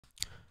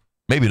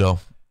Maybe though.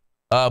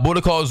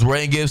 Buddha calls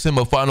Ray and gives him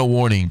a final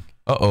warning.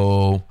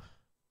 Uh-oh.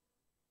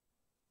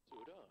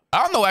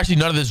 I don't know actually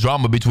none of this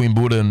drama between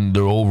Buddha and the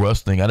whole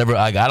Rust thing. I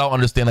don't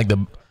understand like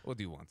the. What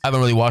do you want? I haven't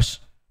really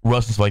watched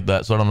Rust and stuff like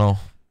that, so I don't know.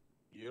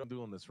 You're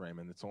doing this,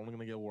 Raymond. It's only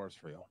gonna get worse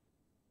for you.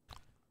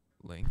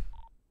 Link.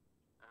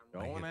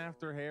 Going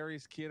after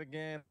Harry's kid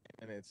again,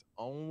 and it's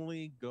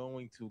only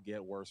going to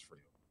get worse for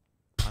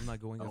you. I'm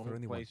not going after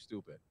anyone. Play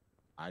stupid.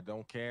 I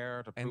don't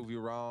care to prove you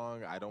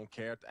wrong. I don't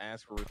care to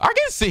ask for. I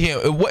can see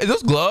him. What, is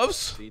those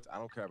gloves? I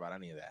don't care about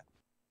any of that.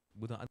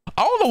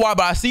 I don't know why,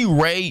 but I see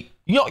Ray.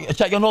 You know,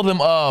 chat, y'all know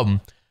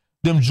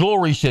them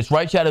jewelry shits,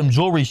 right? Chat, them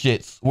jewelry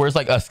shits where it's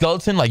like a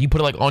skeleton, like you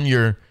put it like on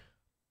your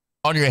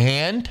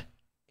hand,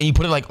 and you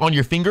put it like on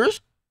your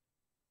fingers.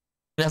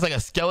 And that's like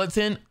a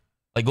skeleton,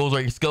 like goes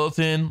like a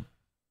skeleton,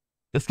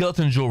 the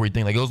skeleton jewelry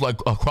thing, like goes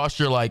like across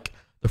your like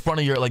the front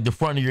of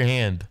your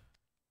hand.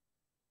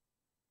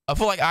 I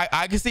feel like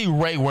I can see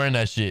Ray wearing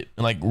that shit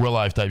in like real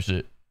life type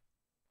shit.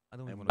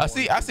 I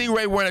see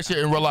Ray wearing that shit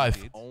in real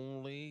life.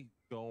 Only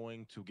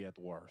going to get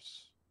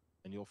worse,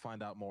 and you'll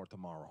find out more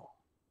tomorrow.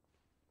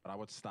 But I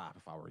would stop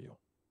if I were you.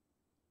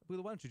 Why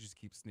don't you just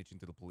keep snitching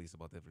to the police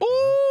about everything?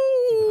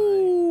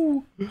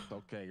 Ooh. It's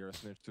okay, you're a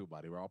snitch too,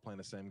 buddy. We're all playing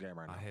the same game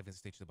right now. I haven't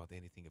snitched about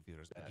anything of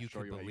yours. Yeah, You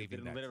sure can believe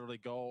in that. Literally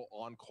go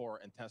on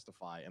court and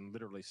testify and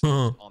literally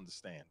snitch on the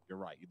stand. You're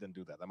right. You didn't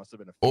do that. That must have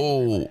been a.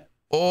 He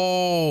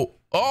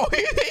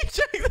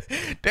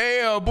checked.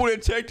 Damn, Buddha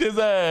checked his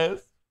ass.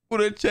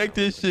 Buddha checked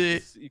his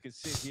shit. You can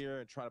sit here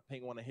and try to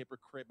paint one a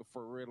hypocrite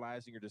before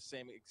realizing you're the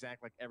same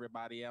exact like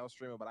everybody else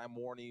streamer. But I'm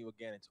warning you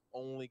again. It's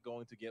only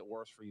going to get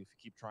worse for you if you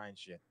keep trying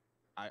shit.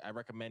 I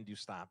recommend you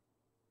stop.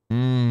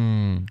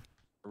 I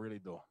really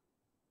do.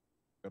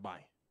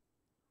 Goodbye.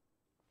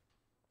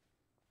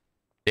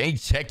 They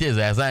checked his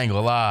ass. I ain't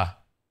gonna lie.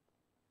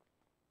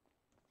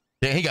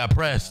 Damn, he got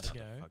pressed.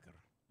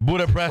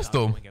 Buddha pressed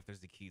him. After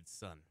the kid's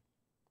son.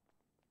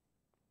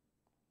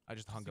 I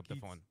just hung up the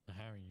phone.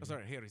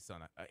 Sorry, Harry's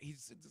son.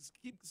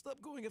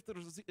 Stop going after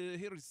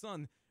Harry's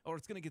son, or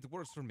it's gonna get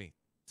worse for me.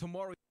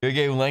 Tomorrow. They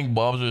gave Lang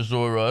bombs to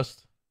destroy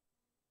Rust.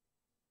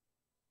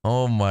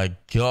 Oh my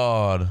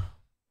god.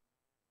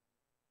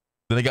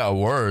 Then it got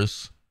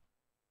worse.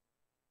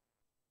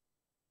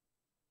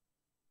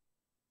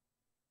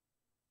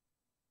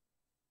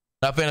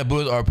 Not a fan of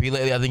Buddha's RP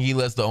lately. I think he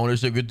lets the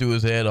ownership get through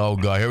his head. Oh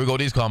god, here we go.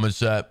 These comments,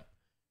 chat.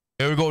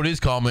 Here we go. These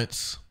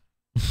comments.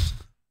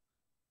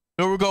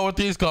 Here we go with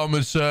these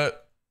comments, chat.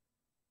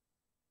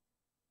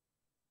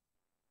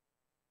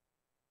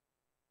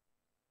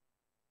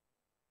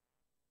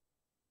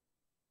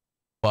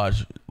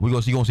 Watch. You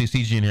gonna see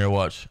CG in here.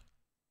 Watch.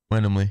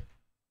 Randomly.